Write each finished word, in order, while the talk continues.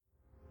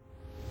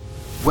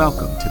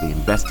Welcome to the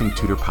Investing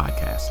Tutor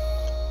Podcast,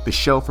 the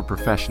show for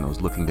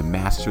professionals looking to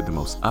master the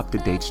most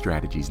up-to-date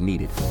strategies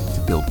needed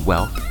to build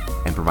wealth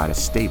and provide a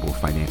stable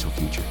financial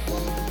future.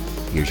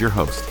 Here's your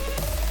host,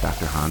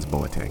 Dr. Hans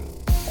Boateng.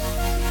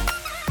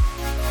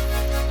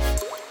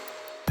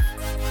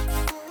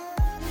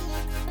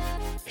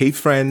 Hey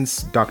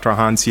friends, Dr.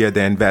 Hans here,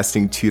 the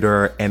Investing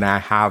Tutor, and I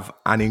have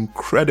an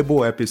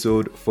incredible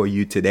episode for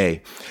you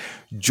today.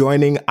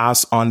 Joining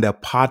us on the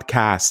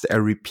podcast,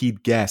 a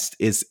repeat guest,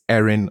 is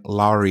Erin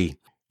Lowry.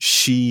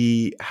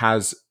 She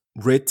has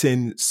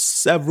written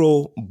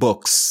several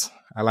books.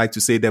 I like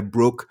to say the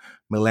Broke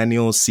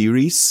Millennial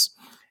series.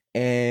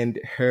 And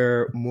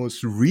her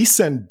most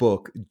recent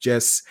book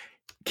just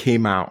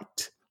came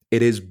out.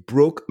 It is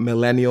Broke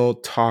Millennial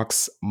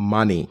Talks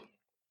Money.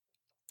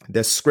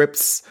 The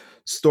scripts,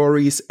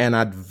 stories, and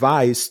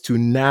advice to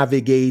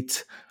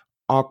navigate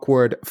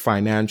awkward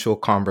financial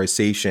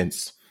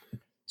conversations.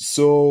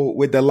 So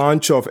with the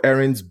launch of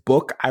Erin's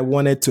book, I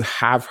wanted to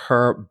have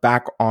her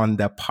back on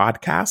the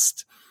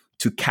podcast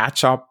to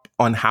catch up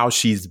on how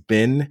she's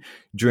been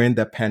during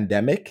the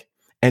pandemic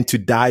and to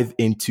dive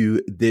into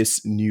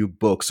this new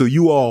book. So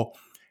you all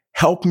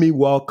help me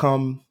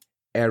welcome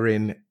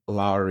Erin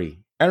Lowry.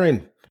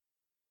 Erin.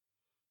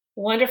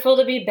 Wonderful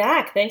to be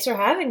back. Thanks for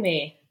having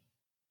me.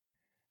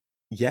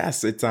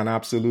 Yes, it's an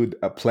absolute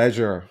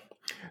pleasure.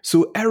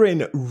 So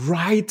Erin,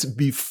 right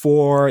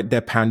before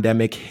the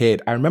pandemic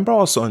hit, I remember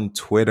also on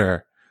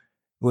Twitter,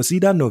 it was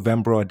either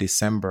November or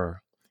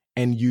December,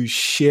 and you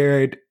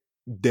shared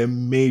the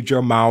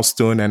major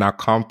milestone and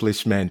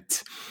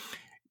accomplishment.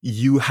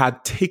 You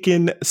had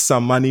taken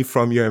some money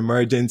from your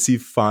emergency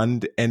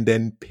fund and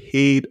then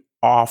paid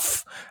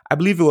off, I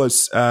believe it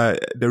was the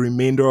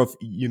remainder of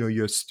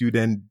your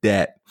student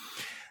debt.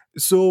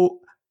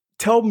 So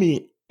tell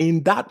me,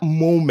 in that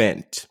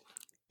moment,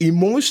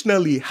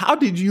 emotionally, how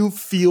did you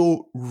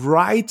feel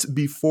right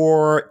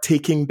before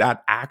taking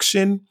that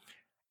action?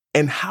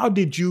 And how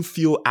did you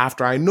feel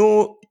after? I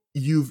know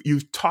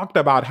you've talked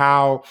about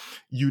how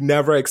you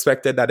never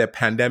expected that a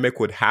pandemic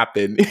would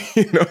happen,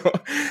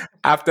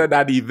 after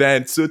that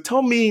event. So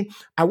tell me,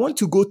 I want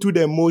to go through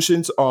the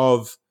emotions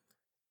of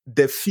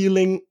the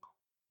feeling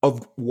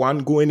of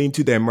one, going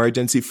into the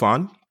emergency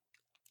fund,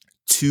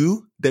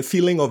 two, the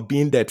feeling of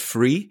being debt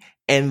free,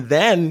 and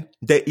then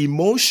the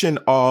emotion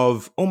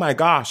of, oh my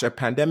gosh, a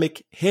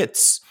pandemic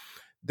hits.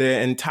 The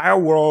entire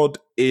world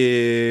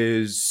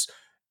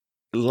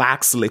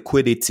lacks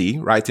liquidity,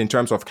 right? In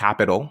terms of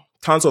capital,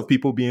 tons of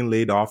people being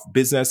laid off,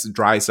 business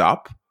dries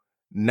up.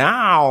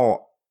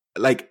 Now,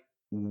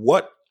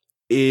 what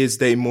is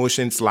the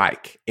emotions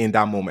like in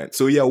that moment?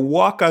 So yeah,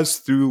 walk us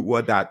through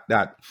what that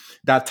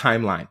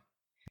timeline.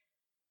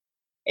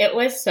 It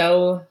was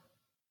so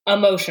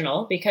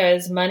emotional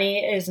because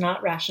money is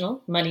not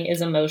rational. Money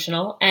is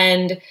emotional.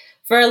 And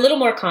for a little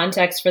more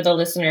context for the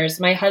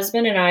listeners, my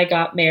husband and I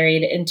got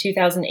married in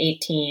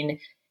 2018,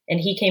 and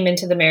he came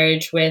into the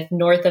marriage with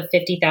north of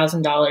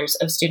 $50,000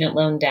 of student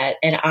loan debt,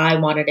 and I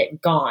wanted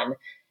it gone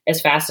as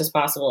fast as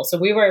possible. So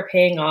we were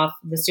paying off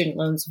the student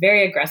loans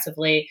very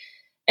aggressively,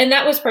 and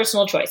that was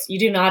personal choice. You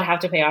do not have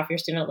to pay off your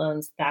student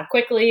loans that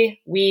quickly.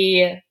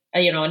 We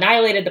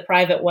annihilated the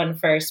private one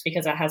first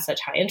because it has such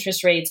high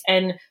interest rates.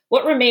 And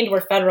what remained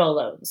were federal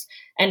loans.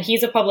 And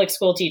he's a public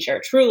school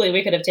teacher. Truly,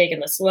 we could have taken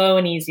the slow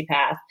and easy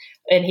path.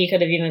 And he could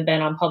have even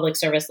been on public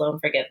service loan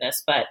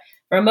forgiveness. But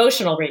for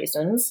emotional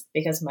reasons,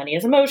 because money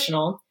is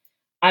emotional,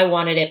 I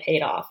wanted it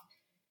paid off.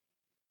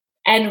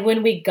 And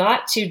when we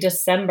got to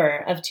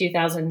December of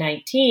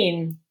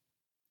 2019,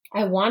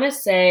 I want to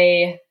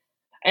say,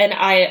 and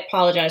I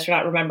apologize for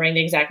not remembering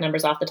the exact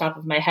numbers off the top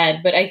of my head,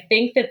 but I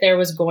think that there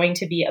was going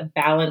to be a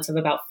balance of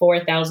about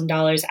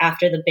 $4,000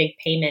 after the big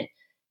payment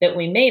that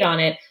we made on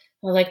it.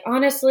 I was like,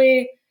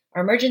 honestly,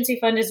 our emergency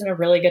fund is in a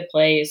really good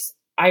place.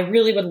 I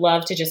really would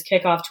love to just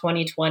kick off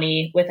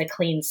 2020 with a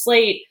clean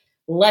slate.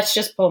 Let's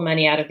just pull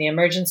money out of the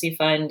emergency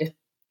fund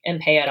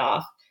and pay it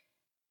off.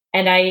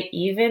 And I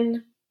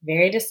even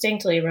very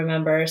distinctly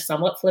remember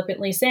somewhat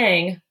flippantly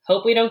saying,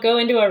 hope we don't go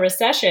into a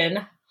recession.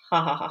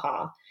 Ha ha ha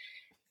ha.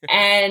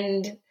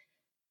 And,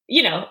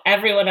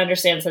 everyone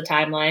understands the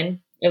timeline.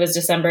 It was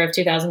December of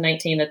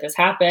 2019 that this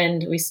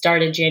happened. We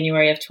started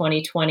January of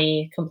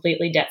 2020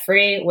 completely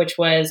debt-free, which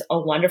was a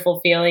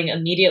wonderful feeling.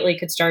 Immediately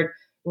could start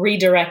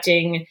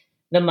redirecting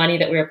the money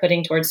that we were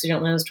putting towards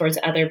student loans towards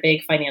other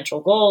big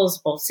financial goals,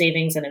 both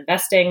savings and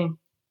investing.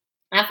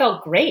 That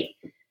felt great.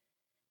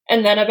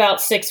 And then about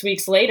 6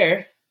 weeks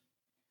later,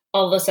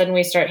 all of a sudden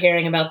we start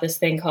hearing about this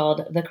thing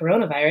called the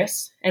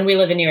coronavirus. And we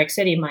live in New York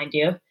City, mind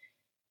you.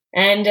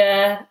 And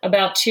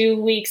about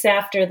 2 weeks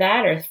after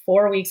that, or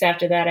 4 weeks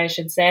after that, I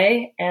should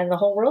say, and the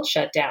whole world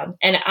shut down.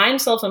 And I'm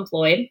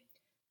self-employed.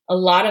 A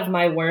lot of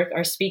my work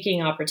are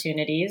speaking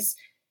opportunities,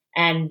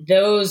 and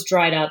those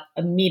dried up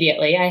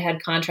immediately. I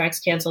had contracts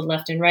canceled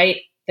left and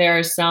right. There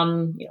are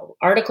some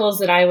articles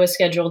that I was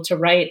scheduled to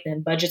write,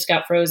 and budgets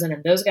got frozen,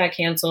 and those got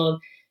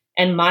canceled.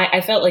 And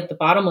I felt like the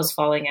bottom was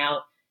falling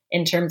out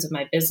in terms of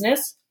my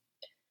business.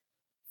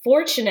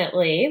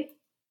 Fortunately,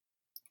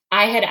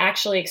 I had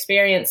actually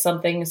experienced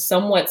something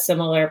somewhat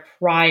similar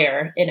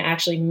prior in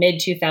actually mid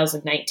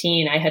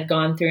 2019. I had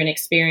gone through an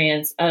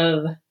experience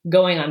of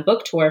going on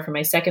book tour for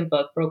my second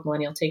book, Broke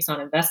Millennial Takes on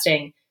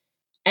Investing.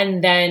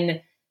 And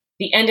then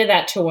the end of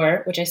that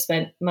tour, which I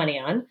spent money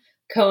on,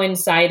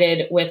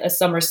 coincided with a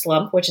summer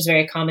slump, which is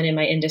very common in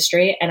my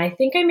industry. And I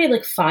think I made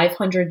like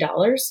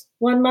 $500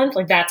 one month.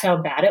 Like that's how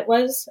bad it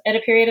was at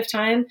a period of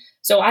time.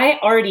 So I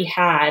already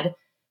had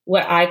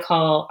what I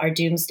call our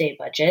doomsday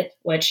budget,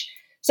 which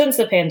since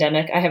the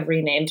pandemic I have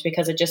renamed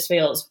because it just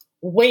feels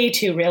way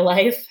too real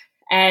life.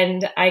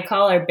 And I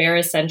call our bare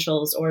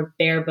essentials or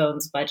bare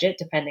bones budget,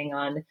 depending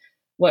on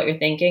what you're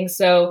thinking.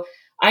 So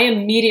I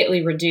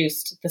immediately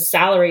reduced the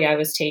salary I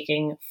was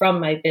taking from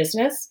my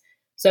business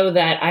so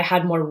that I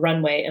had more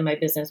runway in my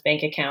business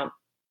bank account,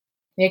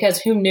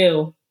 because who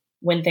knew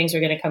when things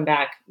were going to come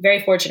back?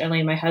 Very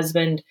fortunately, my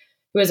husband,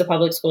 who is a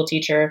public school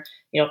teacher,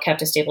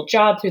 kept a stable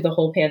job through the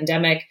whole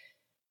pandemic.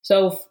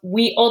 So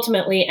we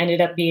ultimately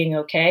ended up being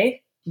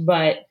okay.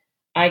 But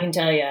I can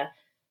tell you,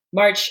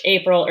 March,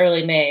 April,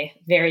 early May,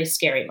 very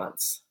scary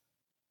months.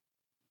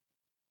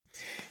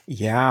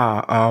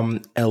 Yeah,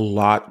 a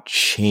lot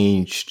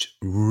changed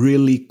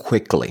really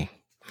quickly.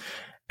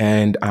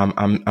 And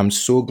I'm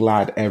so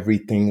glad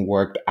everything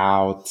worked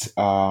out.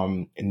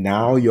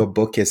 Now your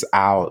book is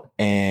out,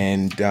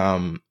 and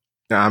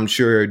I'm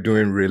sure you're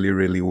doing really,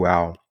 really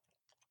well.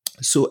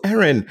 So,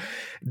 Erin,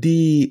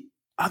 the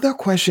other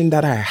question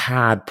that I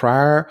had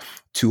prior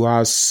to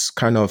us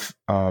kind of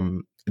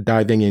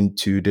diving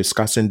into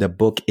discussing the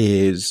book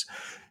is,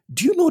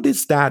 do you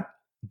notice that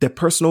the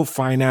personal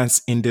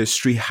finance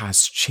industry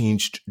has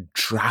changed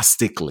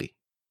drastically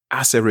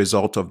as a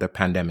result of the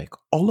pandemic?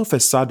 All of a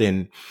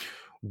sudden,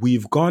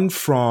 we've gone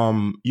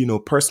from,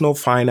 personal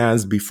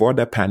finance before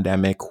the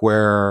pandemic,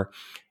 where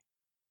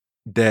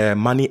the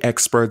money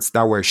experts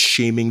that were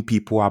shaming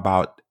people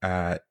about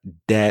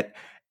debt,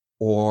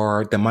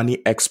 or the money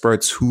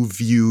experts who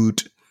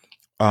viewed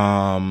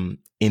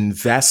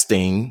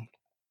investing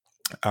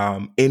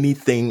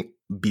anything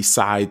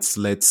besides,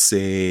 let's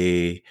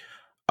say,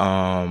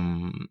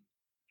 an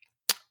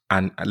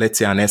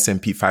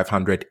S&P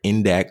 500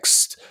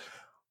 indexed.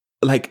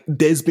 Like,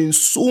 there's been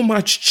so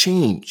much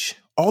change.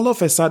 All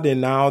of a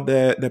sudden now,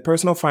 the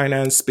personal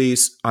finance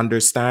space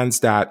understands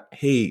that,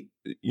 hey,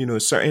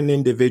 certain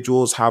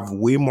individuals have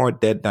way more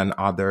debt than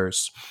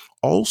others.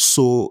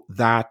 Also,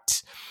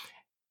 that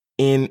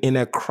in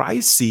a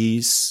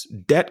crisis,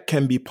 debt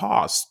can be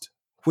paused,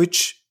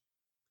 which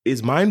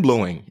is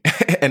mind-blowing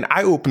and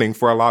eye-opening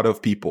for a lot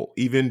of people,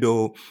 even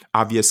though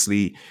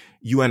obviously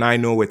you and I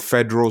know with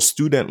federal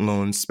student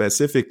loans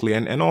specifically,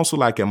 and also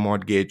like a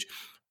mortgage,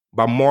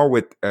 but more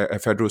with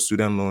federal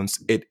student loans,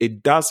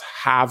 it does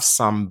have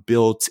some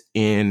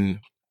built-in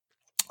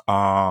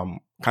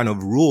kind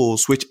of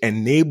rules which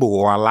enable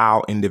or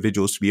allow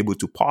individuals to be able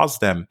to pause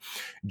them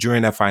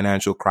during a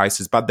financial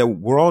crisis. But the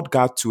world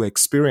got to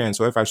experience,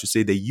 or if I should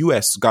say the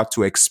US got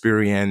to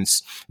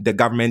experience, the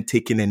government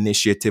taking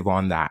initiative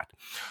on that.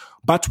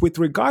 But with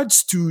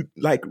regards to,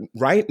 like,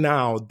 right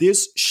now,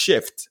 this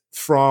shift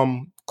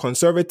from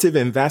conservative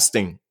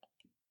investing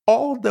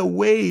all the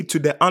way to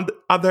the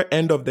other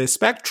end of the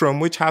spectrum,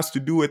 which has to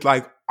do with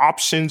like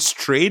options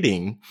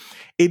trading,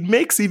 it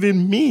makes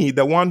even me,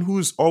 the one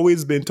who's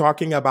always been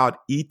talking about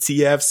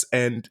ETFs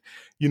and,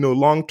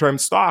 long-term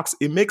stocks,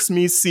 it makes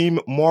me seem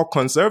more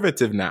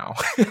conservative now.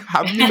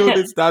 Have you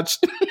noticed that?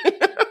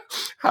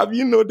 Have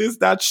you noticed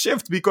that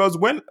shift? Because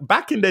when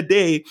back in the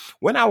day,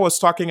 when I was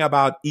talking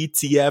about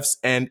ETFs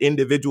and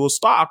individual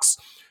stocks,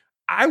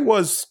 I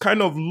was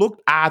kind of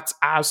looked at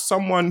as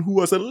someone who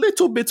was a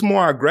little bit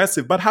more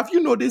aggressive. But have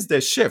you noticed the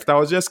shift? I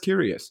was just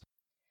curious.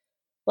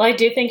 Well, I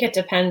do think it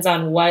depends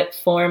on what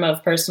form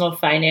of personal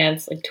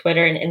finance, like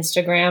Twitter and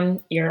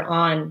Instagram, you're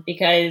on,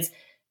 because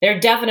there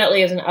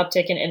definitely is an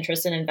uptick in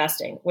interest in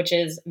investing, which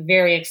is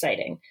very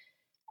exciting.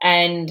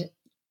 And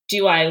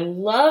do I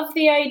love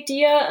the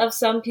idea of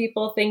some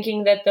people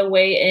thinking that the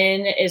way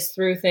in is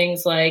through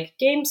things like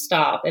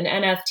GameStop and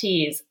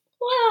NFTs?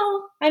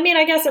 Well, I mean,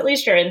 I guess at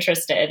least you're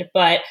interested,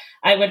 but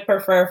I would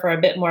prefer for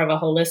a bit more of a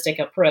holistic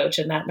approach,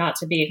 and that not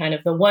to be kind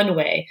of the one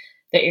way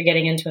that you're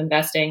getting into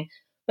investing.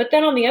 But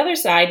then on the other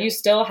side, you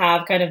still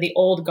have kind of the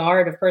old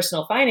guard of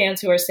personal finance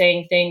who are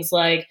saying things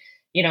like,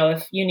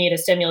 if you need a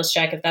stimulus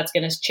check, if that's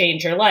going to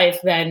change your life,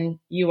 then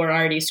you are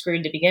already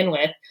screwed to begin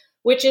with,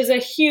 which is a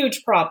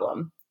huge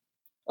problem.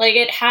 Like,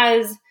 it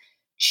has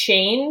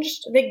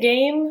changed the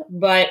game,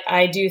 but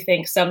I do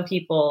think some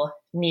people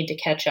need to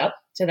catch up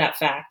to that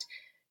fact.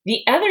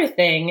 The other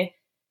thing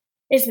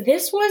is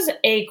this was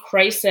a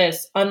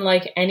crisis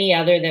unlike any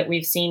other that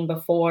we've seen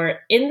before,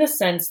 in the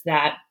sense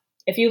that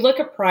if you look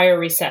at prior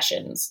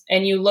recessions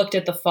and you looked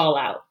at the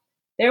fallout,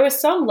 there was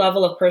some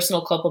level of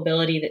personal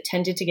culpability that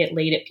tended to get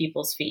laid at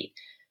people's feet.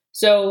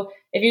 So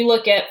if you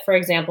look at, for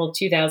example,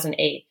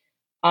 2008,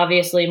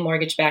 obviously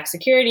mortgage-backed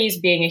securities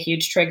being a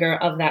huge trigger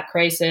of that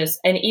crisis.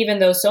 And even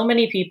though so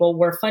many people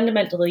were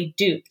fundamentally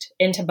duped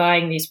into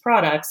buying these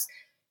products,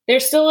 there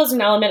still is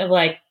an element of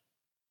like,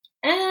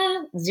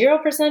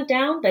 0%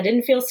 down, that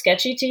didn't feel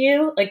sketchy to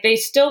you, like they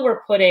still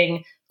were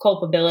putting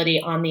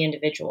culpability on the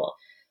individual.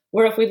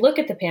 Where if we look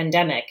at the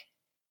pandemic,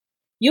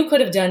 you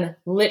could have done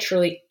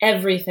literally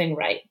everything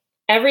right.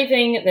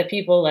 Everything that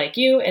people like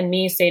you and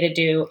me say to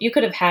do. You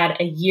could have had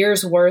a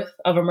year's worth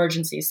of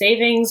emergency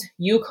savings.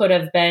 You could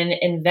have been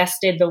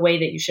invested the way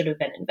that you should have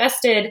been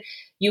invested.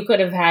 You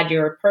could have had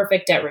your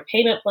perfect debt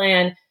repayment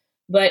plan.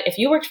 But if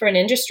you worked for an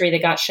industry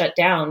that got shut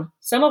down,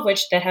 some of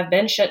which that have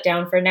been shut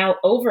down for now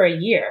over a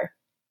year,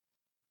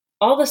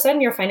 all of a sudden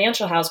your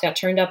financial house got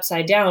turned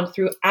upside down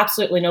through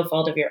absolutely no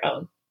fault of your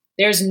own.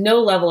 There's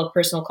no level of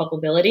personal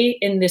culpability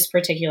in this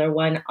particular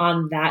one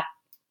on that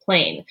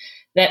plane.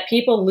 That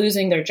people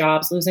losing their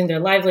jobs, losing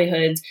their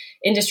livelihoods,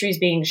 industries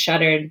being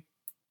shuttered.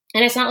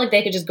 And it's not like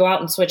they could just go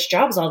out and switch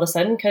jobs all of a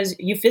sudden because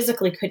you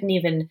physically couldn't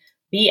even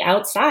be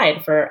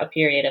outside for a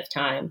period of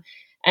time.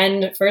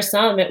 And for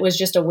some, it was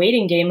just a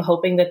waiting game,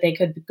 hoping that they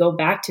could go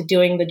back to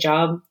doing the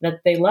job that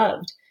they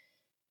loved.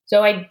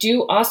 So I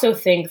do also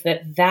think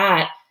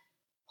that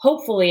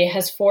hopefully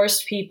has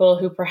forced people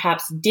who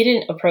perhaps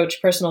didn't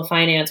approach personal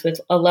finance with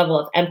a level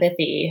of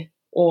empathy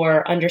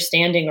or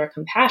understanding or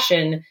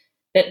compassion,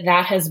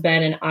 that has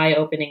been an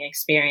eye-opening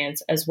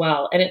experience as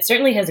well. And it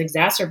certainly has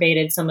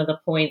exacerbated some of the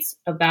points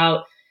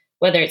about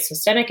whether it's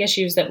systemic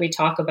issues that we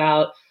talk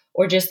about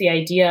or just the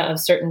idea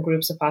of certain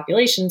groups of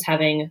populations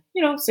having,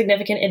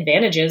 significant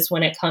advantages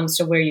when it comes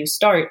to where you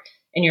start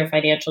in your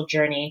financial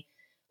journey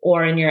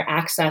or in your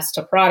access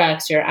to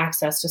products, your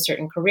access to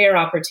certain career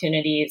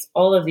opportunities,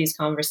 all of these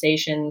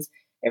conversations.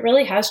 It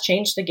really has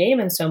changed the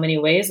game in so many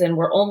ways. And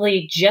we're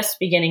only just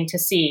beginning to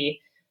see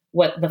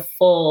what the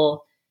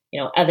full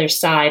other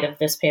side of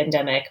this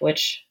pandemic,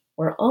 which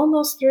we're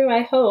almost through,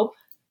 I hope,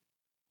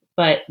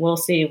 but we'll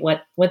see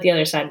what the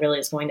other side really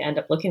is going to end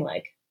up looking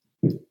like.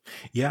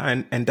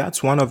 Yeah, and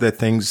that's one of the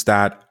things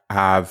that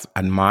I've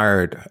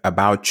admired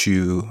about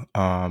you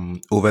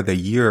over the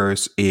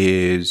years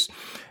is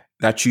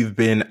that you've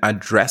been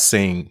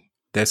addressing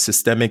the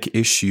systemic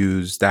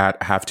issues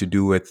that have to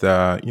do with,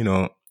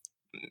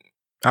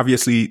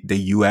 obviously the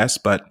US,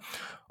 but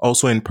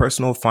also in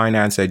personal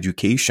finance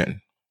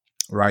education,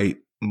 right?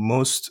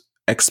 Most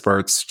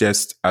experts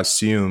just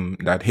assume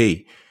that,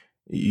 hey,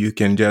 you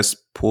can just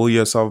pull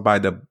yourself by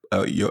the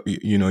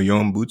your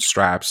own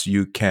bootstraps.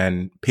 You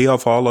can pay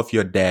off all of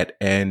your debt,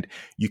 and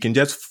you can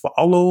just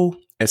follow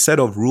a set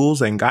of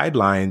rules and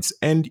guidelines,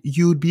 and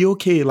you'd be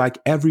okay like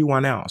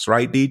everyone else,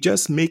 right? They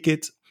just make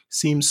it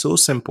seem so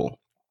simple,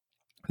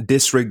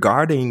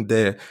 disregarding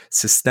the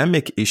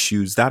systemic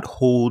issues that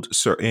hold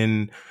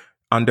certain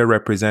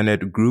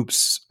underrepresented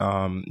groups,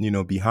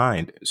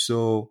 behind.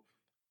 So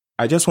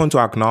I just want to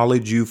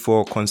acknowledge you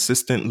for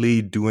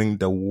consistently doing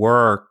the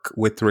work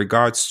with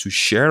regards to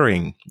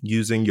sharing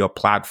using your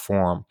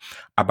platform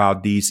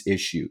about these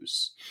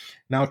issues.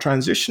 Now,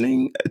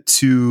 transitioning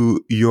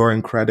to your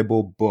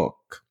incredible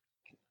book,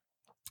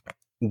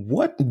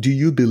 what do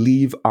you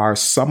believe are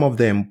some of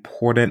the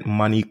important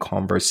money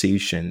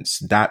conversations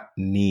that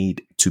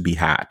need to be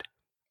had?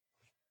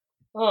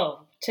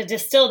 Oh, to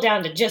distill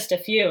down to just a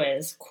few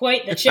is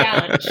quite the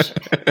challenge.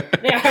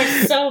 There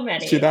are so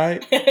many.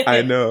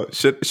 I know.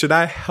 Should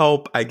I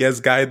help, I guess,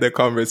 guide the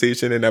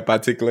conversation in a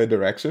particular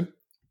direction?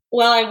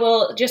 Well, I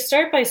will just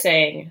start by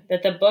saying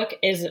that the book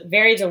is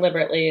very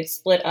deliberately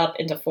split up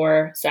into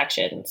 4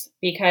 sections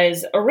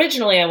because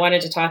originally I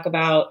wanted to talk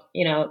about,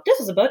 this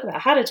is a book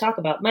about how to talk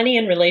about money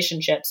and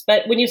relationships.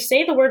 But when you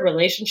say the word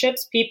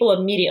relationships, people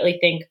immediately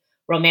think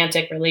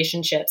romantic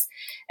relationships.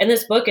 And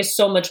this book is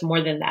so much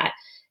more than that.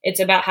 It's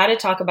about how to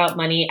talk about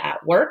money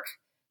at work,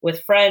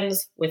 with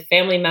friends, with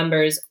family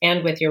members,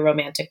 and with your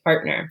romantic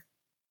partner.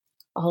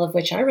 All of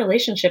which are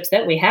relationships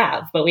that we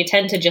have, but we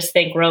tend to just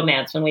think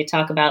romance when we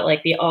talk about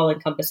like the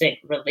all-encompassing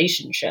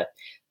relationship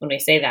when we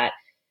say that.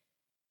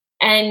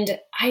 And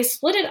I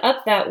split it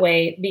up that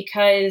way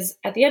because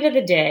at the end of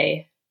the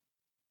day,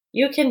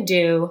 you can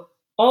do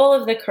all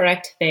of the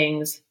correct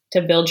things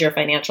to build your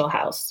financial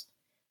house.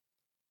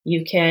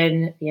 You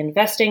can be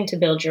investing to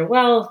build your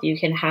wealth. You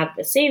can have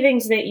the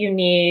savings that you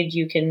need.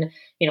 You can,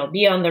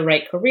 be on the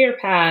right career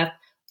path,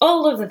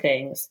 all of the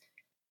things.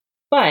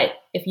 But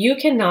if you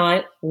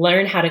cannot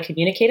learn how to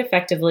communicate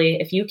effectively,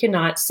 if you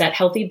cannot set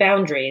healthy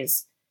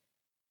boundaries,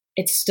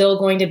 it's still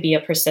going to be a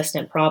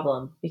persistent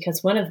problem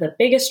because one of the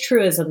biggest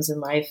truisms in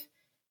life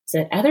is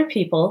that other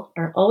people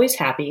are always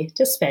happy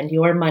to spend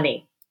your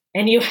money.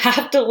 And you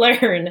have to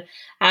learn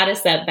how to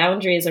set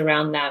boundaries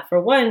around that,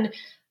 for one,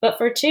 but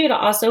for two, to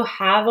also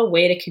have a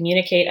way to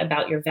communicate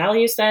about your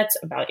value sets,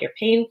 about your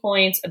pain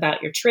points,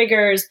 about your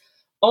triggers,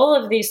 all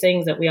of these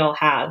things that we all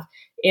have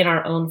in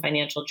our own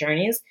financial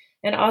journeys.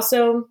 And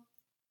also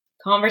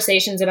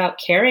conversations about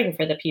caring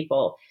for the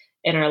people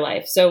in our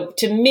life. So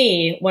to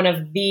me, one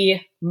of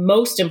the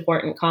most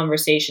important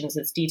conversations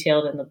that's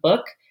detailed in the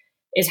book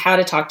is how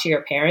to talk to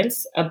your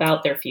parents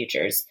about their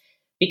futures.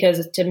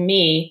 Because to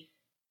me,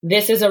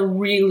 this is a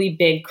really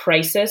big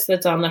crisis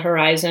that's on the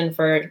horizon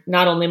for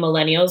not only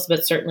millennials,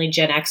 but certainly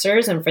Gen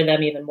Xers, and for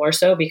them even more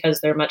so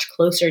because they're much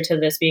closer to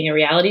this being a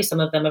reality. Some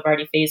of them have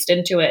already phased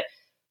into it,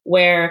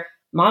 where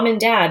mom and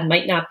dad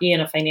might not be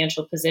in a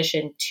financial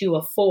position to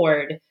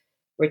afford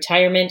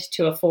retirement,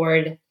 to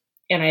afford,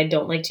 and I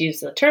don't like to use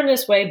the term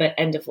this way, but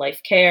end of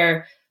life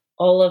care,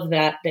 all of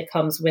that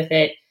comes with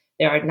it.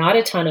 There are not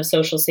a ton of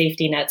social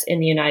safety nets in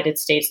the United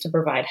States to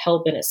provide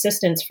help and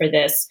assistance for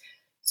this.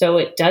 So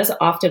it does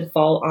often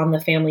fall on the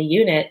family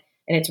unit.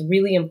 And it's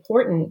really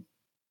important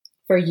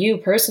for you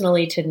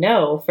personally to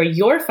know for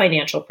your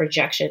financial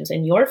projections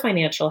and your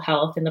financial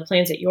health and the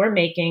plans that you're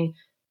making,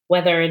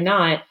 whether or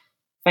not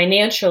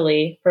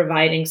financially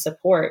providing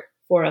support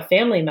for a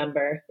family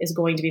member is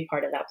going to be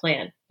part of that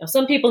plan. Now,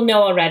 some people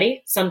know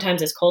already,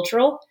 sometimes it's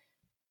cultural,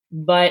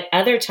 but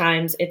other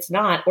times it's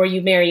not, or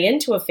you marry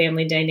into a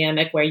family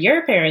dynamic where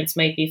your parents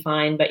might be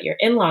fine, but your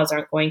in-laws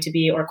aren't going to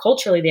be, or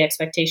culturally the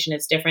expectation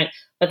is different,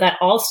 but that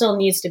all still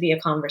needs to be a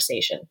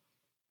conversation.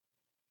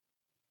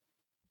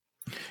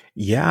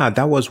 Yeah,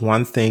 that was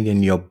one thing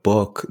in your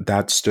book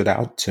that stood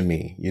out to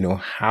me,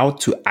 how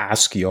to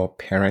ask your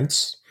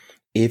parents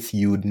if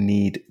you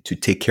need to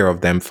take care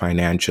of them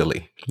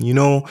financially.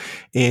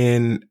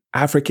 In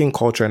African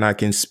culture, and I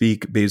can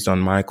speak based on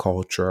my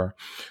culture,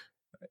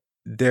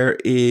 there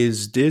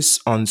is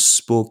this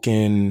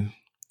unspoken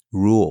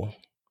rule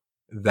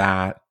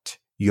that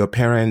your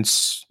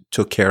parents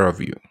took care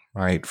of you,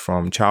 right?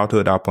 From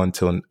childhood up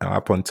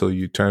until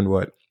you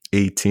turned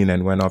 18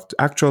 and went off.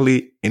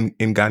 Actually, in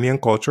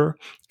Ghanaian culture,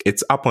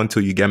 it's up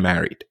until you get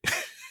married.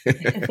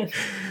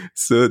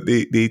 So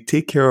they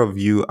take care of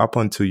you up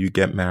until you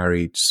get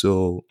married.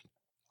 So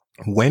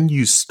when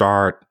you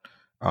start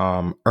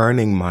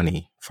earning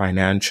money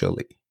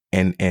financially,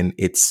 and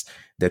it's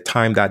the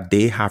time that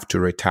they have to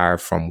retire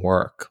from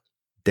work,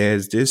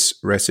 there's this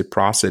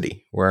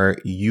reciprocity where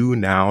you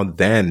now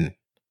then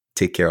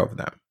take care of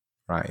them,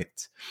 right?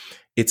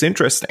 It's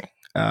interesting.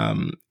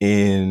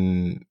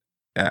 In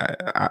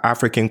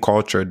African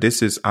culture,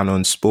 this is an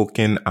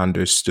unspoken,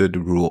 understood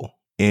rule.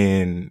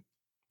 In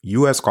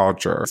US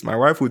culture, my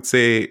wife would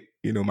say,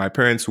 my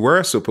parents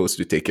were supposed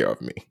to take care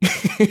of me.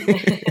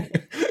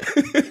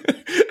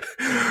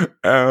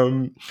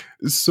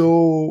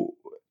 So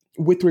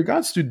with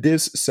regards to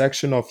this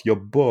section of your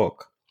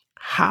book,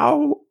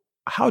 how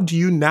do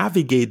you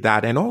navigate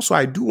that? And also,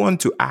 I do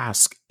want to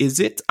ask, is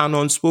it an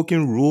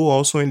unspoken rule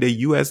also in the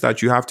US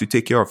that you have to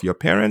take care of your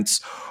parents?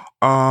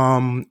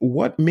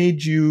 What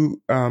made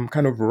you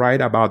kind of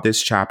write about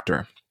this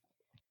chapter?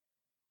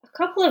 A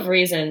couple of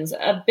reasons.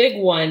 A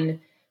big one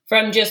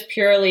from just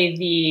purely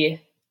the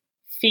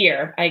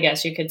fear, I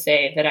guess you could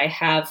say, that I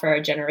have for our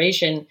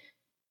generation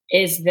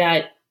is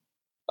that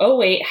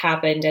 '08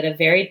 happened at a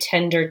very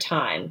tender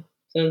time.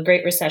 So the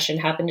Great Recession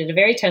happened at a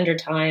very tender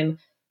time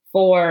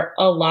for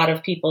a lot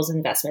of people's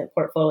investment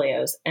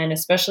portfolios, and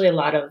especially a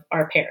lot of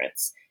our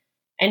parents.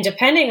 And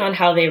depending on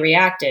how they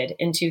reacted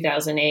in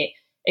 2008,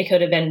 it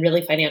could have been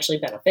really financially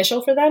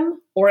beneficial for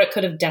them, or it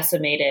could have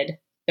decimated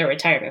their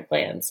retirement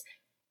plans.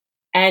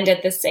 And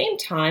at the same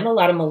time, a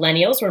lot of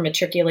millennials were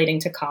matriculating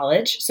to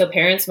college. So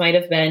parents might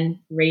have been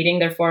raiding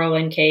their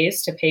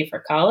 401ks to pay for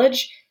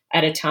college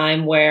at a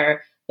time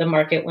where the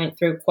market went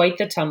through quite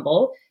the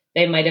tumble.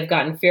 They might have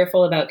gotten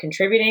fearful about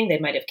contributing. They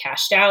might have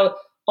cashed out.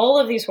 All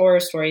of these horror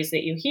stories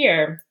that you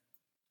hear.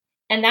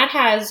 And that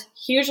has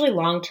hugely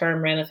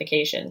long-term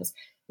ramifications.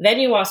 Then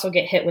you also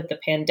get hit with the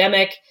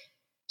pandemic.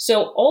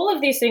 So all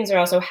of these things are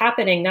also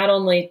happening not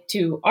only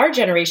to our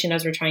generation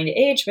as we're trying to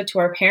age, but to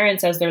our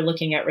parents as they're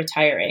looking at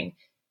retiring.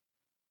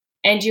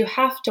 And you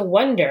have to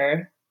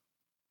wonder,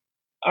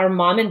 are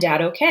mom and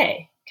dad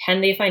okay?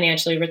 Can they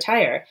financially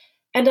retire?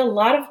 And a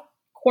lot of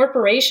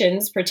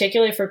corporations,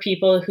 particularly for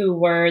people who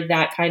were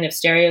that kind of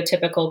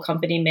stereotypical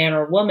company man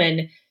or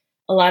woman,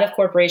 a lot of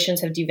corporations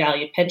have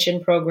devalued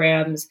pension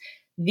programs.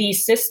 The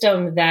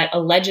system that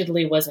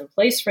allegedly was in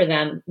place for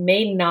them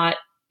may not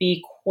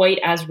be quite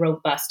as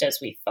robust as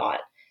we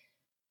thought.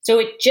 So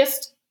it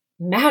just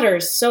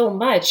matters so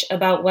much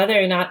about whether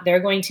or not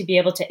they're going to be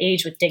able to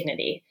age with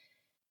dignity.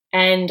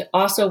 And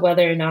also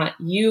whether or not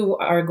you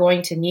are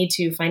going to need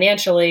to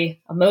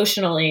financially,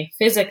 emotionally,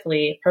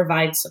 physically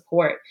provide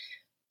support.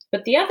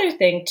 But the other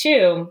thing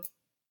too,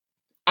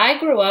 I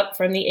grew up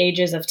from the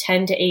ages of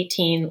 10 to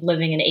 18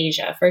 living in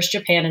Asia, first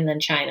Japan and then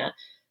China.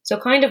 So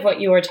kind of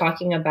what you were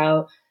talking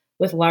about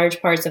with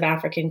large parts of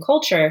African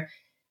culture,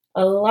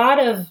 a lot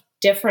of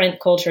different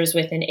cultures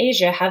within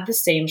Asia have the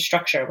same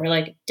structure. We're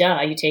like,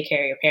 duh, you take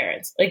care of your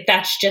parents. Like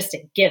that's just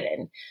a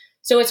given.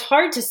 So it's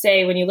hard to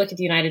say when you look at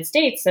the United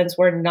States, since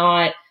we're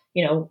not,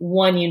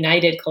 one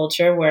united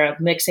culture, we're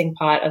a mixing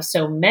pot of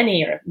so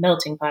many, or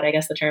melting pot, I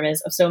guess the term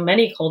is, of so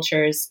many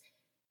cultures.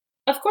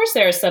 Of course,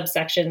 there are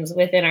subsections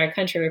within our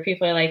country where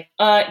people are like,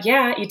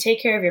 yeah, you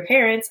take care of your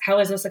parents. How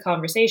is this a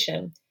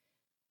conversation?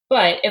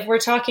 But if we're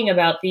talking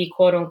about the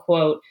quote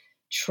unquote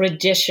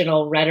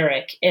traditional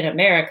rhetoric in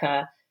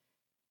America,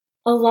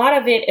 a lot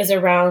of it is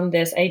around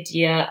this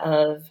idea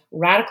of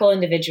radical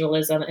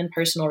individualism and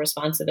personal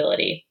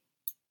responsibility,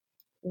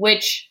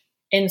 which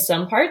in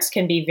some parts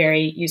can be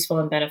very useful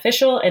and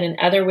beneficial, and in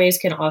other ways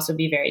can also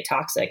be very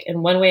toxic.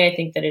 And one way I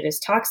think that it is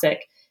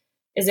toxic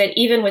is that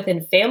even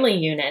within family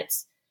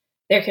units,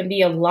 There can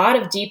be a lot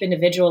of deep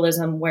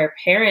individualism where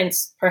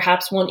parents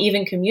perhaps won't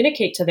even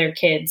communicate to their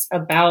kids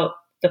about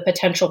the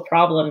potential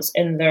problems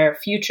in their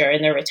future,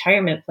 in their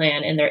retirement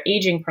plan, in their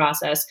aging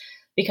process,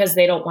 because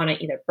they don't want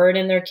to either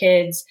burden their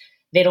kids,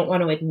 they don't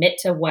want to admit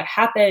to what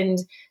happened,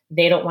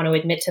 they don't want to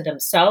admit to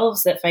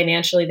themselves that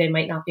financially they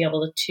might not be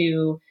able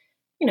to,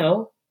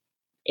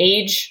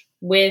 age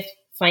with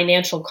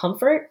financial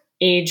comfort,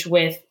 age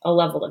with a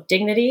level of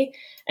dignity,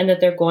 and that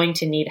they're going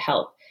to need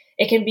help.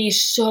 It can be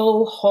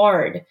so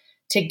hard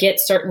to get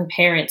certain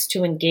parents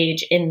to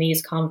engage in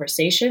these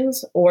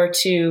conversations or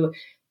to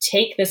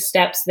take the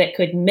steps that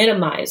could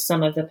minimize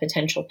some of the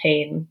potential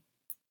pain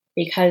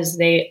because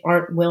they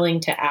aren't willing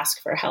to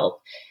ask for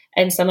help.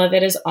 And some of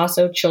it is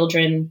also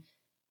children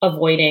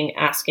avoiding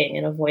asking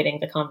and avoiding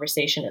the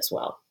conversation as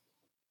well.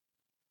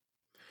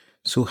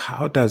 So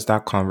how does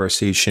that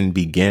conversation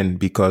begin?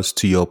 Because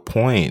to your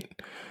point,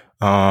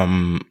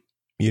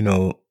 you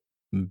know,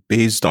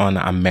 based on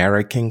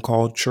American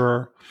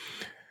culture,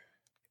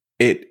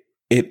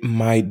 it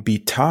might be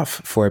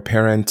tough for a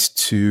parent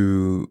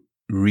to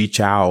reach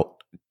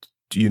out,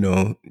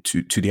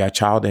 to their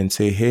child and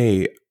say,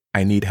 "Hey,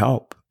 I need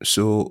help."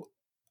 So,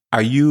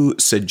 are you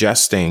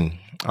suggesting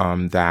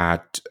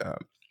that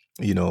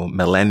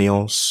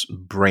millennials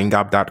bring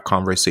up that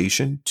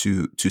conversation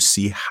to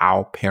see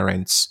how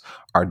parents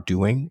are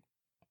doing?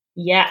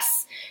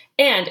 Yes.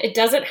 And it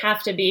doesn't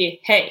have to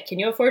be, hey, can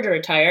you afford to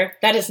retire?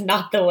 That is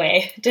not the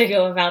way to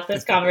go about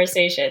this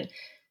conversation.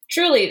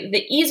 Truly,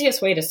 the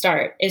easiest way to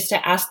start is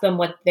to ask them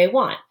what they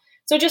want.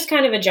 So just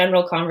kind of a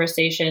general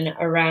conversation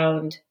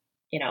around,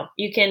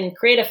 you can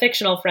create a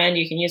fictional friend,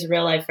 you can use a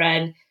real life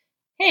friend.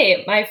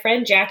 Hey, my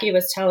friend Jackie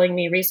was telling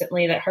me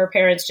recently that her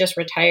parents just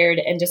retired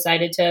and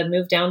decided to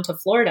move down to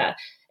Florida.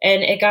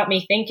 And it got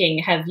me thinking,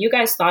 have you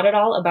guys thought at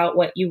all about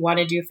what you want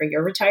to do for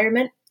your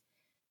retirement?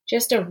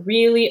 Just a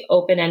really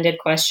open-ended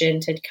question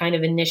to kind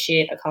of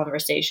initiate a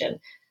conversation.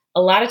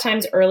 A lot of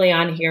times early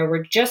on here,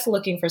 we're just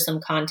looking for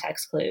some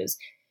context clues.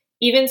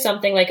 Even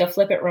something like a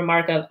flippant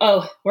remark of,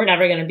 oh, we're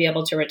never going to be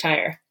able to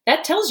retire.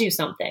 That tells you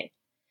something.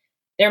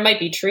 There might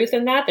be truth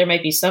in that. There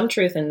might be some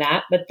truth in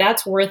that, but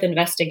that's worth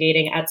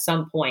investigating at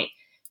some point.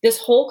 This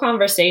whole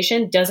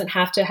conversation doesn't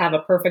have to have a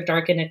perfect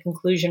arc and a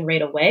conclusion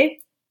right away.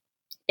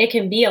 It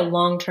can be a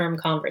long-term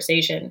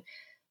conversation.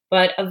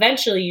 But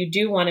eventually you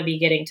do want to be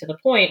getting to the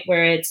point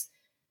where it's,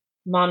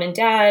 Mom and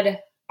Dad,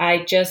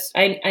 I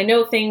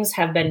know things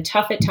have been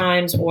tough at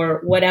times, or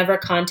whatever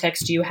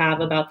context you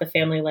have about the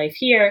family life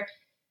here.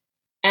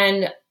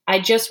 And I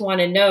just want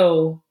to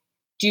know,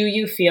 do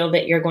you feel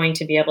that you're going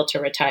to be able to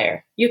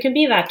retire? You can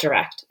be that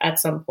direct at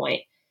some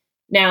point.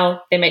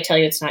 Now, they might tell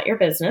you it's not your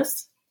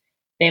business.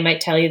 They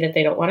might tell you that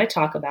they don't want to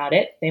talk about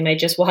it. They might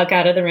just walk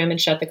out of the room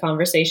and shut the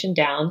conversation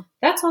down.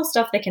 That's all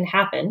stuff that can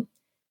happen.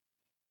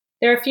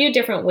 There are a few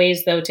different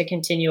ways, though, to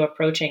continue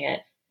approaching it.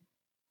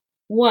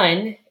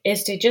 One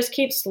is to just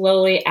keep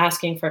slowly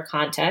asking for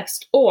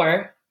context,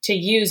 or to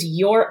use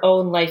your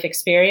own life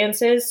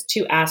experiences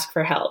to ask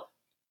for help.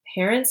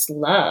 Parents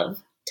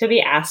love to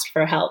be asked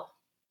for help.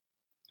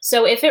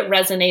 So if it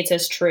resonates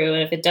as true,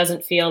 and if it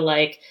doesn't feel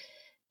like,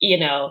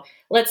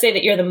 let's say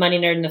that you're the money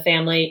nerd in the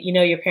family,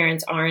 your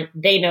parents aren't,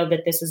 they know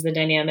that this is the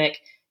dynamic.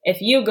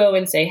 If you go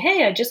and say,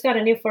 hey, I just got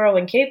a new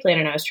 401k plan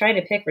and I was trying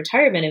to pick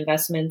retirement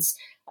investments,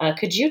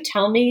 could you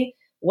tell me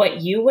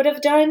what you would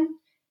have done?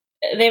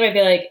 They might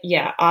be like,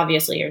 yeah,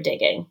 obviously you're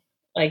digging.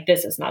 Like,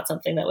 this is not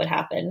something that would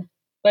happen.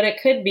 But it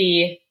could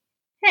be,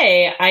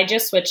 hey, I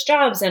just switched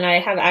jobs and I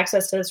have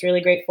access to this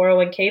really great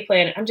 401k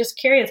plan. I'm just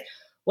curious,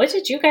 what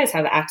did you guys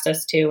have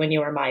access to when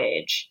you were my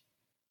age?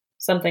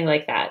 Something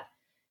like that.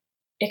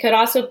 It could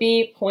also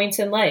be points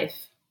in life.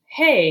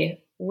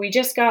 Hey, we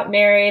just got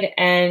married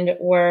and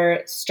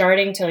we're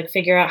starting to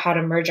figure out how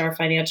to merge our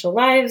financial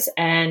lives,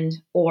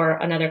 or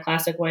another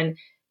classic one,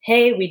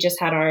 hey, we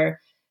just had our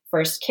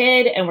first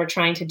kid and we're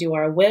trying to do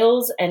our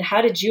wills. And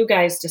how did you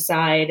guys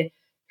decide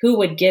who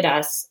would get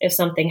us if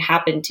something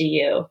happened to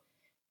you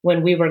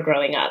when we were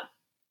growing up?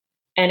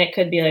 And it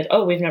could be like,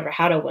 oh, we've never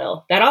had a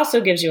will. That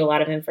also gives you a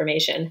lot of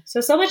information.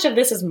 So much of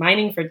this is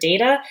mining for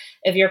data.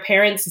 If your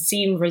parents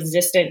seem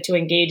resistant to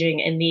engaging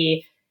in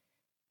the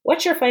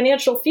what's your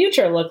financial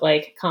future look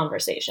like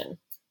conversation.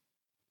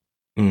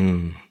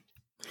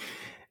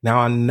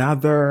 Now,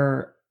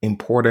 another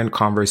important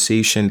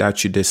conversation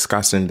that you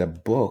discuss in the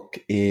book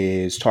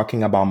is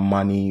talking about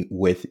money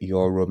with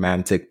your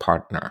romantic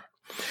partner.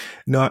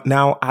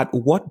 Now, at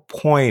what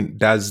point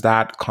does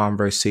that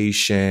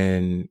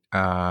conversation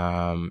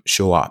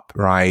show up,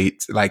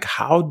 right? Like,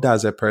 how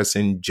does a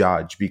person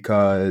judge?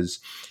 Because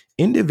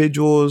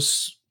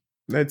individuals,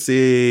 let's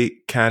say,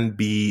 can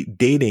be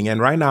dating.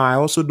 And right now, I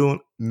also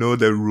don't know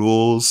the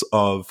rules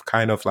of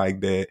kind of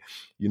like the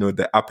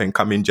up and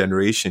coming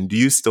generation. Do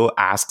you still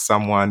ask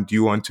someone, do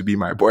you want to be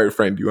my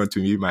boyfriend? Do you want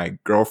to be my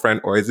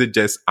girlfriend? Or is it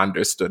just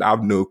understood? I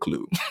have no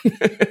clue.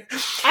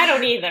 I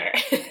don't either.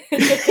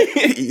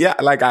 Yeah,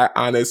 I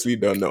honestly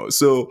don't know.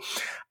 So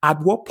at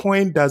what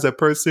point does a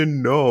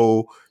person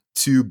know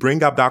to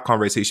bring up that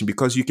conversation?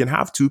 Because you can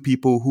have two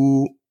people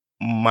who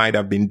might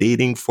have been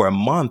dating for a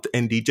month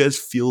and they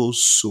just feel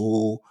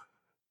so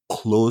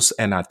close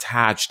and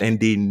attached, and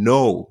they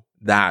know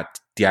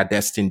that they are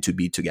destined to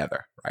be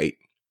together, right?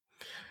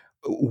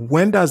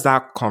 When does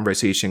that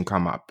conversation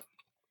come up?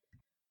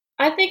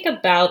 I think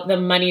about the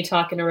money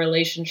talk in a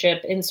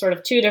relationship in sort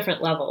of two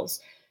different levels.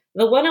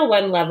 The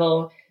 101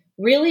 level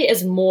really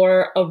is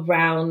more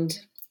around,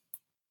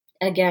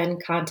 again,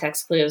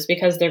 context clues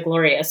because they're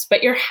glorious,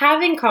 but you're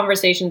having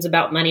conversations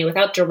about money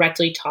without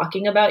directly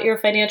talking about your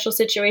financial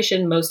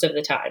situation most of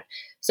the time.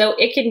 So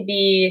it can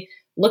be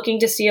looking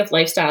to see if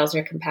lifestyles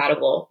are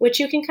compatible, which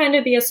you can kind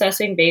of be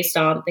assessing based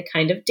on the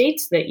kind of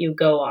dates that you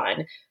go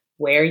on,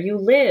 where you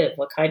live,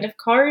 what kind of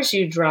cars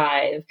you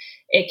drive.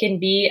 It can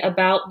be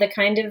about the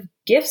kind of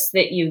gifts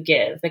that you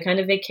give, the kind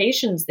of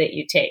vacations that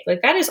you take.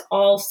 Like that is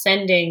all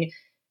sending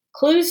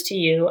clues to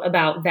you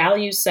about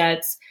value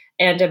sets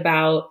and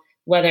about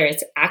whether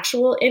it's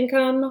actual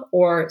income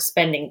or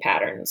spending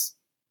patterns.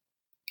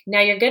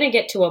 Now you're going to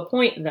get to a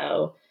point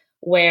though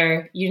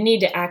where you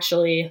need to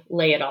actually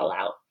lay it all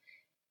out.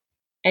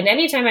 And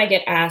anytime I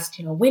get asked,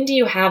 when do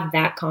you have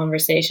that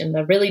conversation,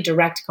 the really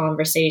direct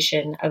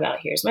conversation about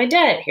here's my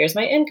debt, here's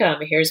my income,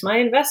 here's my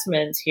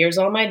investments, here's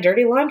all my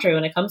dirty laundry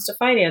when it comes to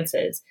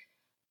finances,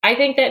 I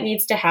think that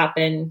needs to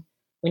happen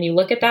when you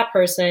look at that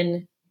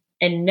person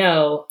and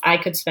know I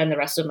could spend the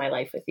rest of my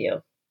life with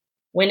you.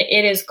 When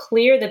it is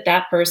clear that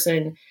that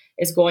person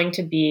is going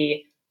to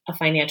be a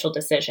financial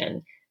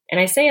decision. And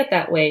I say it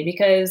that way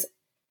because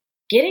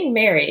getting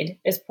married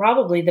is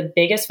probably the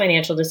biggest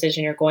financial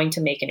decision you're going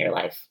to make in your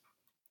life.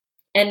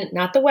 And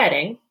not the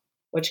wedding,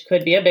 which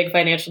could be a big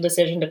financial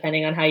decision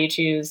depending on how you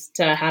choose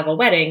to have a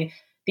wedding,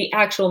 the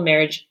actual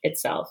marriage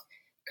itself.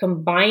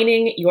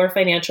 Combining your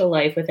financial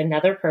life with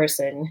another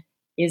person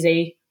is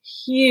a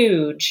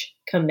huge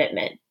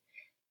commitment.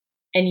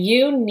 And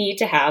you need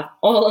to have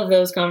all of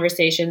those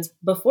conversations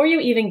before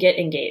you even get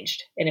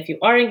engaged. And if you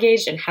are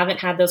engaged and haven't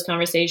had those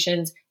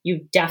conversations,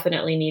 you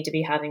definitely need to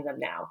be having them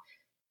now.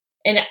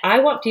 And I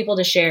want people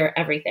to share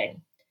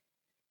everything.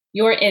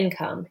 Your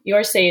income,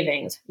 your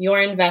savings,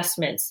 your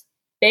investments.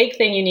 Big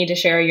thing you need to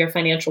share are your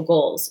financial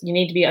goals. You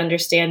need to be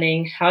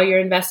understanding how you're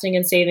investing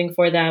and saving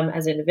for them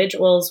as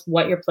individuals,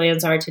 what your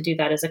plans are to do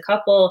that as a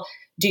couple.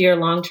 Do your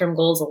long-term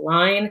goals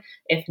align?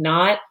 If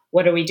not,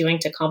 what are we doing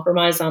to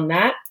compromise on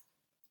that?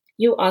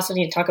 You also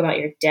need to talk about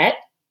your debt,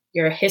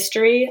 your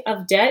history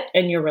of debt,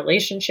 and your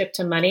relationship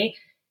to money.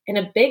 And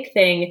a big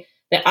thing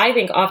that I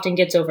think often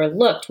gets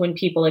overlooked when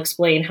people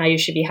explain how you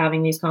should be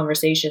having these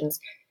conversations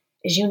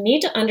is you need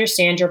to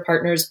understand your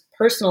partner's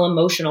personal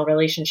emotional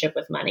relationship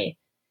with money,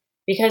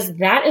 because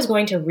that is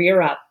going to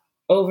rear up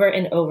over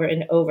and over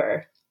and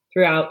over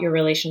throughout your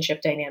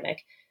relationship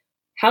dynamic.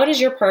 How does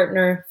your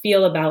partner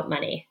feel about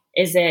money?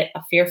 Is it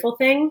a fearful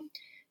thing?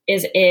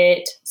 Is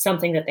it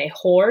something that they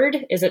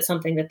hoard? Is it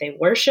something that they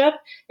worship?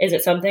 Is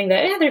it something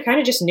that they're kind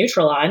of just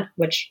neutral on,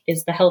 which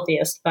is the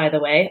healthiest, by the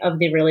way, of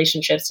the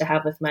relationships to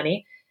have with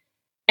money?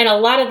 And a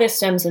lot of this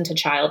stems into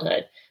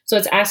childhood. So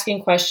it's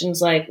asking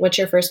questions like, what's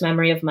your first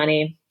memory of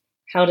money?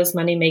 How does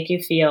money make you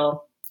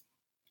feel?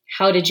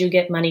 How did you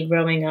get money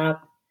growing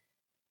up?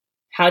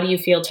 How do you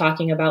feel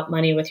talking about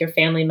money with your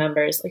family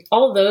members? Like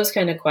all those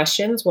kind of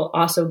questions will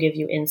also give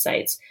you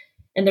insights.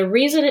 And the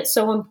reason it's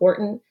so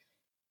important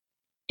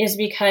is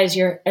because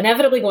you're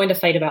inevitably going to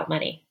fight about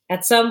money.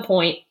 At some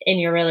point in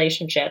your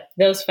relationship,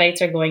 those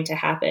fights are going to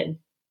happen.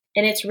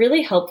 And it's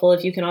really helpful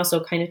if you can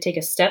also kind of take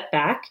a step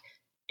back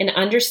and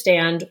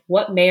understand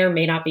what may or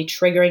may not be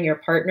triggering your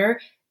partner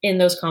in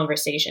those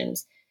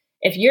conversations.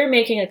 If you're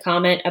making a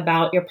comment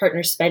about your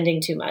partner spending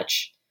too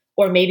much,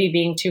 or maybe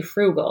being too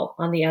frugal,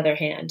 on the other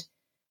hand,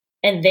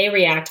 and they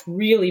react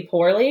really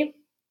poorly,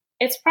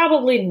 it's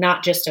probably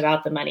not just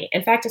about the money.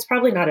 In fact, it's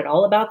probably not at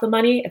all about the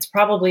money. It's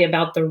probably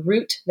about the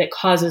root that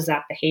causes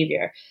that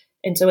behavior.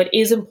 And so it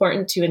is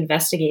important to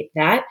investigate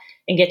that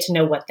and get to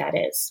know what that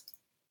is.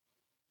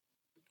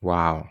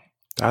 Wow,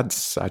 that's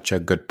such a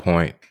good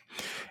point.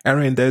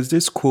 Erin, there's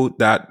this quote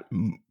that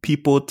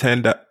people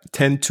tend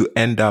to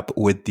end up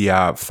with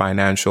their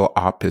financial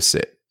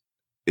opposite.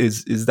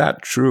 Is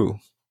that true?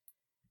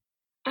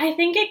 I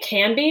think it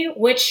can be,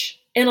 which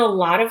in a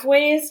lot of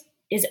ways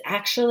is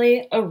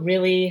actually a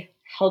really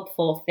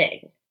helpful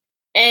thing.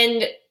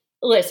 And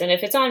listen,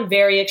 if it's on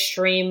very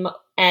extreme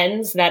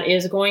ends, that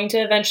is going to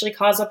eventually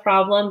cause a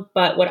problem.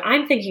 But what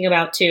I'm thinking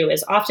about too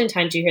is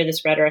oftentimes you hear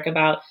this rhetoric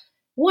about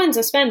one's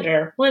a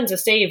spender, one's a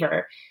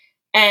saver.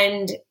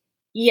 And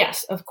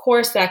yes, of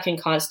course that can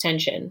cause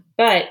tension,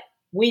 but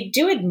we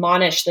do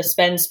admonish the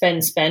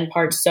spend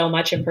part so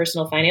much in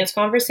personal finance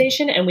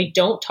conversation. And we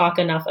don't talk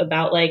enough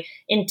about like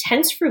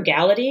intense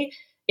frugality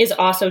is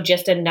also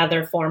just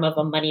another form of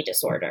a money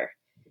disorder.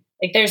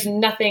 Like there's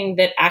nothing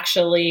that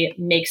actually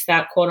makes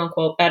that quote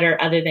unquote better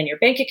other than your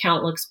bank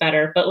account looks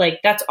better. But like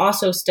that's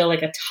also still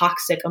like a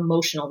toxic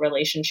emotional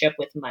relationship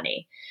with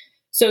money.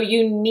 So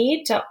you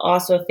need to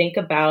also think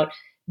about,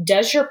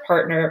 does your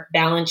partner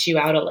balance you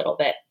out a little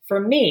bit? For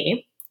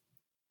me,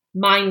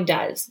 mine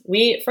does.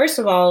 We, first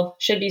of all,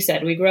 should be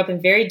said, we grew up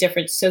in very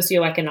different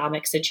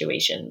socioeconomic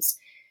situations.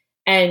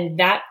 And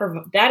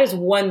that is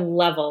one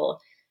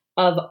level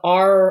of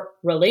our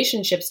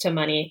relationships to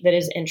money that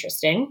is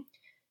interesting.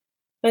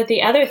 But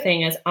the other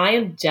thing is, I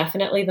am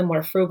definitely the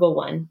more frugal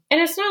one.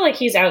 And it's not like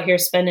he's out here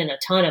spending a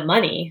ton of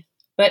money,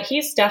 but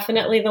he's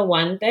definitely the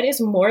one that is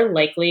more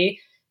likely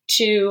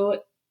to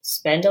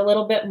spend a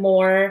little bit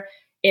more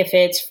if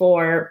it's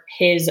for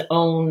his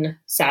own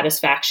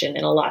satisfaction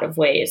in a lot of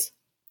ways.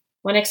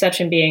 One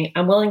exception being,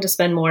 I'm willing to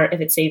spend more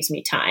if it saves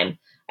me time.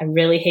 I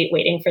really hate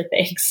waiting for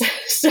things.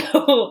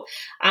 So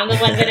I'm the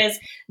one that is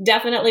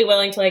definitely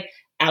willing to like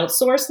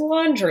outsource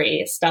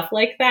laundry, stuff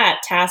like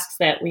that, tasks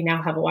that we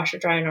now have a washer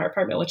dryer in our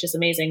apartment, which is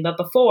amazing. But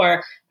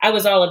before, I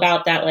was all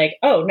about that, like,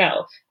 oh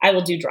no, I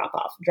will do drop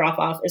off. Drop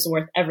off is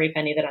worth every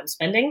penny that I'm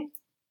spending.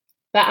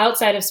 But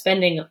outside of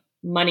spending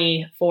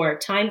money for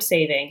time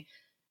saving,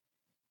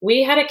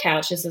 we had a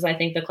couch. This is, I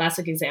think, the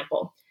classic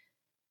example.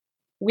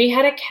 We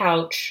had a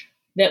couch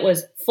that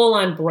was full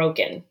on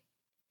broken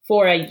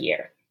for a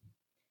year.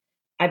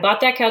 I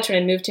bought that couch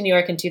when I moved to New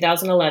York in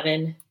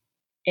 2011.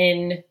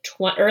 In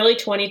early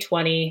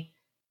 2020,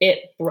 it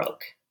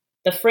broke.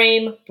 The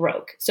frame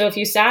broke. So if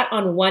you sat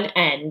on one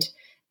end,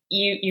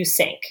 you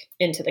sank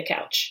into the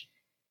couch.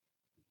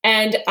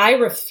 And I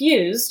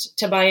refused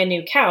to buy a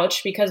new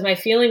couch because my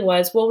feeling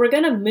was, well, we're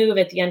going to move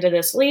at the end of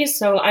this lease.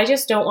 So I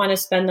just don't want to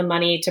spend the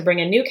money to bring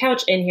a new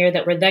couch in here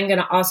that we're then going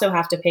to also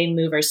have to pay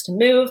movers to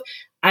move.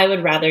 I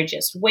would rather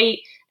just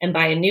wait and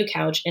buy a new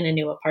couch in a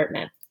new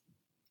apartment.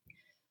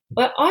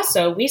 But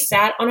also, we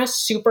sat on a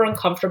super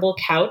uncomfortable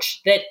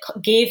couch that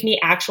gave me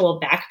actual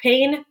back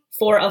pain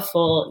for a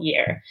full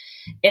year.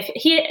 If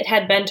he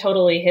had been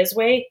totally his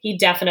way, he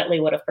definitely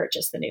would have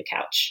purchased the new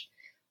couch,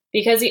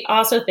 because he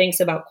also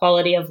thinks about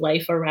quality of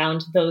life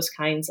around those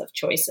kinds of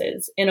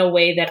choices in a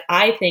way that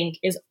I think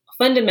is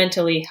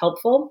fundamentally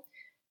helpful.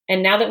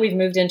 And now that we've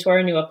moved into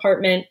our new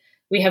apartment,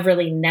 we have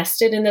really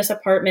nested in this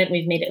apartment.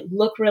 We've made it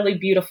look really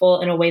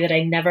beautiful in a way that I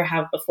never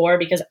have before,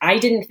 because I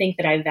didn't think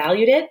that I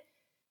valued it.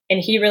 And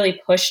he really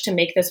pushed to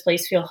make this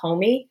place feel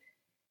homey.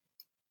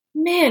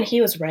 Man, he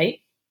was right.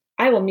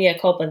 I will mea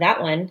culpa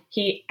that one.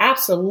 He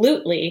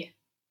absolutely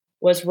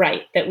was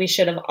right that we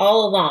should have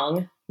all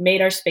along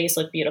made our space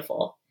look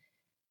beautiful.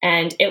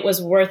 And it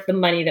was worth the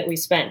money that we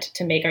spent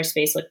to make our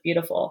space look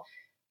beautiful.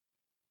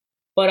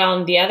 But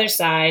on the other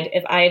side,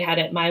 if I had had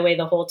it my way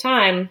the whole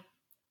time,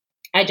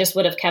 I just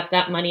would have kept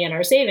that money in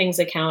our savings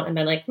account and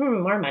been like,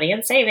 more money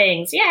in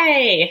savings.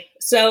 Yay!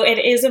 So it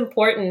is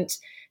important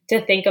to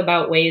think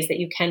about ways that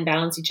you can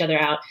balance each other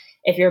out.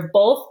 If you're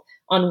both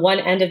on one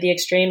end of the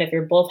extreme, if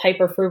you're both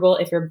hyper frugal,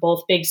 if you're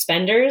both big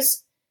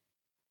spenders,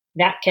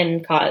 that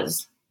can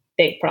cause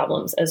big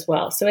problems as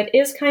well. So it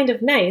is kind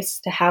of nice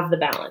to have the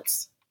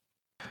balance.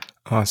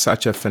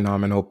 Such a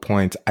phenomenal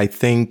point. I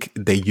think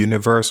the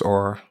universe,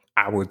 or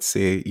I would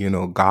say,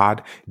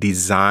 God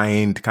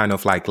designed kind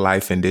of like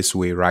life in this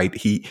way, right?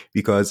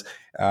 Because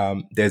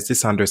there's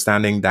this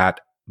understanding that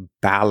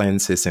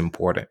balance is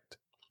important.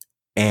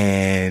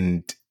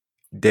 And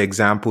the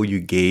example you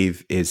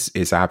gave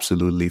is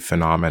absolutely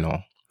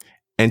phenomenal.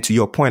 And to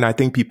your point, I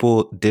think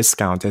people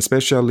discount,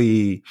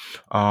 especially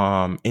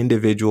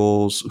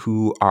individuals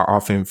who are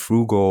often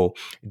frugal,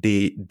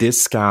 they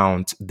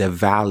discount the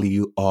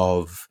value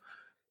of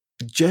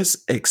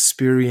just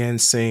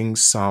experiencing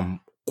some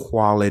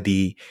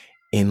quality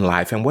in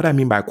life. And what I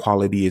mean by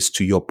quality is,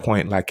 to your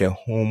point, like a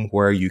home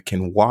where you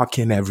can walk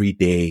in every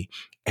day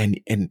and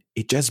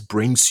it just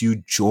brings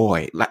you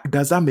joy. Like,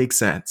 does that make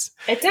sense?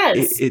 It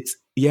does. It's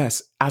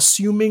yes,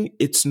 assuming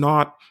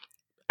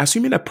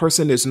a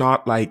person is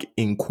not, like,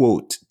 in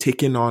quote,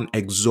 taking on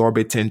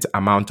exorbitant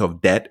amount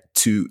of debt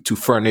to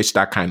furnish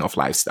that kind of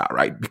lifestyle,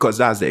 right? Because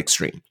that's the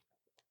extreme.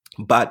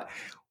 But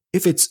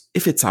if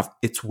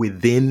it's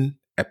within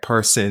a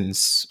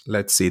person's,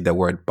 let's say, the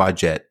word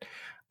budget,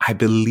 I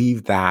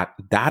believe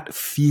that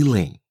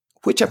feeling,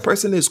 which a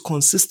person is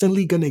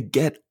consistently going to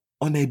get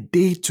on a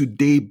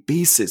day-to-day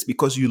basis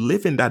because you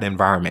live in that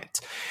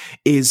environment,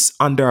 is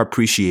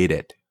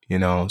underappreciated,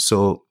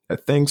 So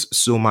thanks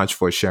so much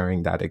for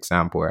sharing that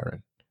example,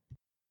 Erin.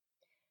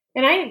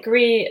 And I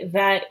agree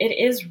that it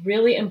is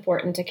really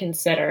important to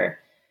consider,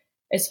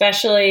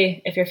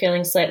 especially if you're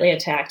feeling slightly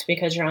attacked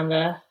because you're on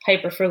the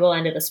hyper frugal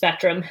end of the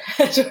spectrum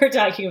as we're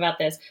talking about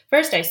this.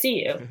 First, I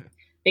see you,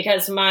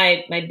 because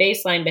my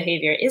baseline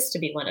behavior is to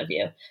be one of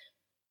you.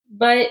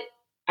 But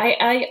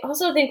I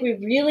also think we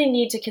really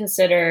need to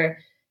consider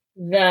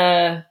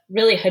the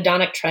really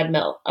hedonic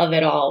treadmill of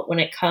it all when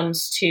it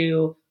comes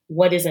to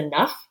what is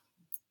enough.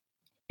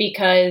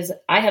 Because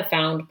I have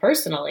found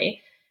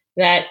personally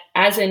that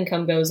as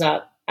income goes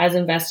up, as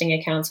investing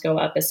accounts go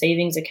up, as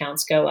savings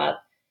accounts go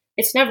up,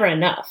 it's never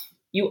enough.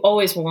 You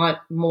always want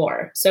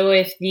more. So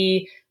if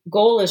the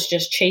goal is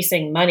just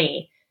chasing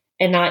money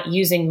and not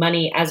using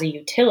money as a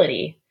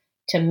utility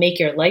to make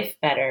your life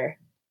better,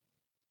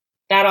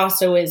 that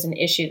also is an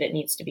issue that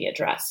needs to be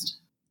addressed.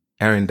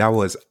 Erin, that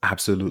was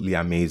absolutely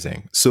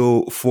amazing.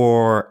 So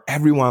for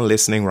everyone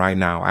listening right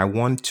now, I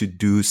want to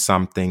do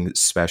something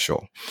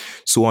special.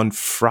 So on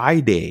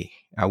Friday,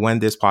 when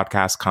this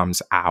podcast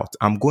comes out,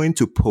 I'm going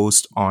to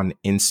post on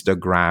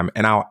Instagram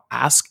and I'll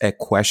ask a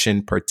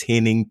question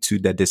pertaining to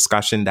the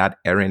discussion that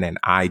Erin and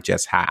I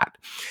just had.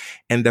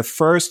 And the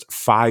first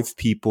 5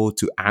 people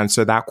to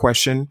answer that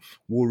question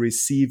will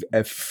receive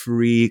a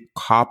free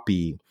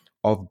copy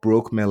of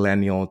Broke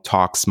Millennial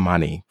Talks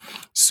Money.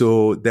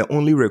 So the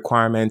only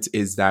requirement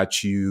is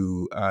that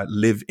you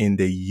live in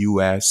the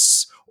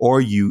US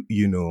or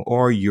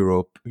or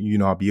Europe.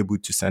 I'll be able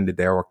to send it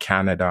there, or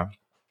Canada.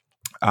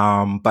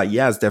 But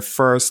yes, the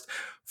first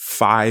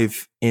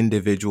 5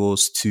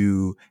 individuals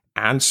to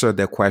answer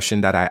the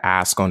question that I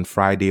ask on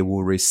Friday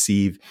will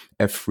receive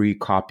a free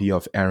copy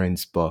of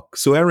Erin's book.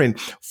 So Erin,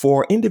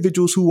 for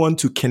individuals who want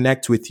to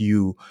connect with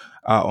you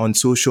on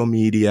social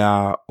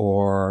media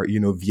or,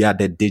 via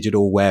the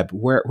digital web,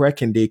 where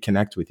can they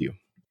connect with you?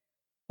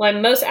 Well,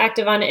 I'm most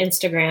active on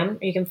Instagram.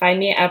 You can find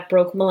me at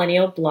Broke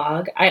Millennial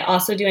Blog. I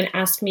also do an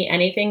Ask Me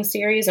Anything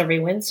series every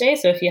Wednesday.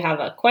 So if you have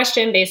a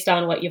question based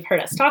on what you've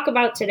heard us talk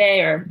about today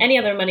or any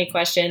other money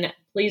question,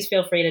 please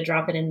feel free to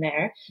drop it in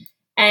there.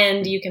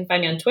 And you can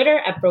find me on Twitter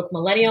at Broke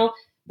Millennial.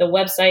 The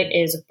website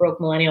is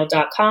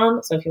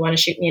brokemillennial.com. So if you want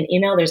to shoot me an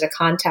email, there's a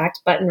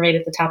contact button right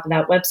at the top of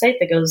that website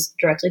that goes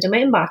directly to my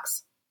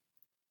inbox.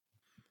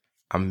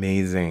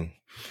 Amazing.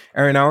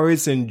 Erin, I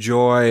always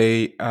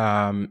enjoy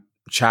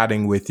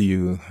chatting with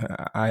you.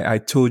 I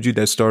told you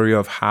the story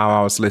of how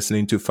I was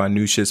listening to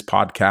Fanoush's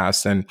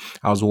podcast and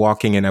I was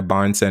walking in a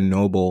Barnes and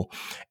Noble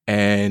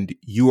and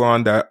you were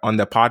on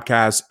the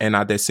podcast. And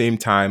at the same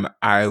time,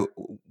 I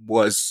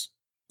was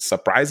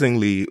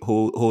surprisingly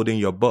holding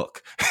your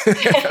book,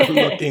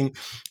 looking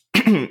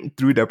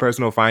through the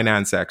personal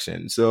finance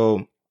section.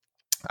 So,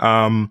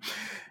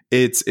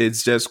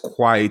 it's just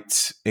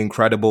quite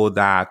incredible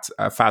that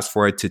fast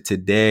forward to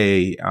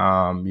today,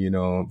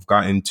 I've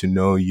gotten to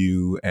know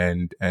you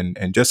and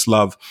just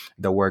love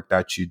the work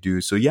that you do.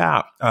 So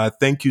yeah,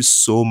 thank you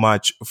so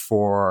much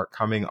for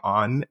coming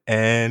on,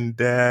 and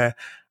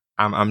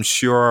I'm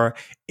sure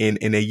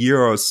in a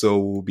year or so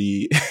we'll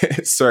be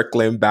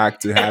circling back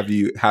to have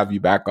you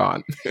back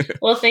on.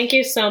 Well, thank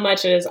you so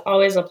much. It is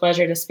always a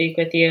pleasure to speak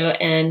with you.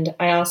 And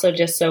I also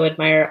just so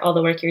admire all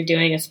the work you're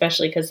doing,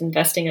 especially because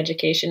investing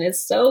education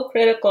is so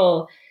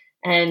critical.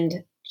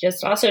 And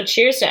just also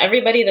cheers to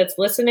everybody that's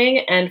listening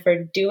and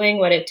for doing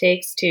what it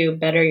takes to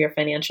better your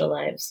financial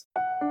lives.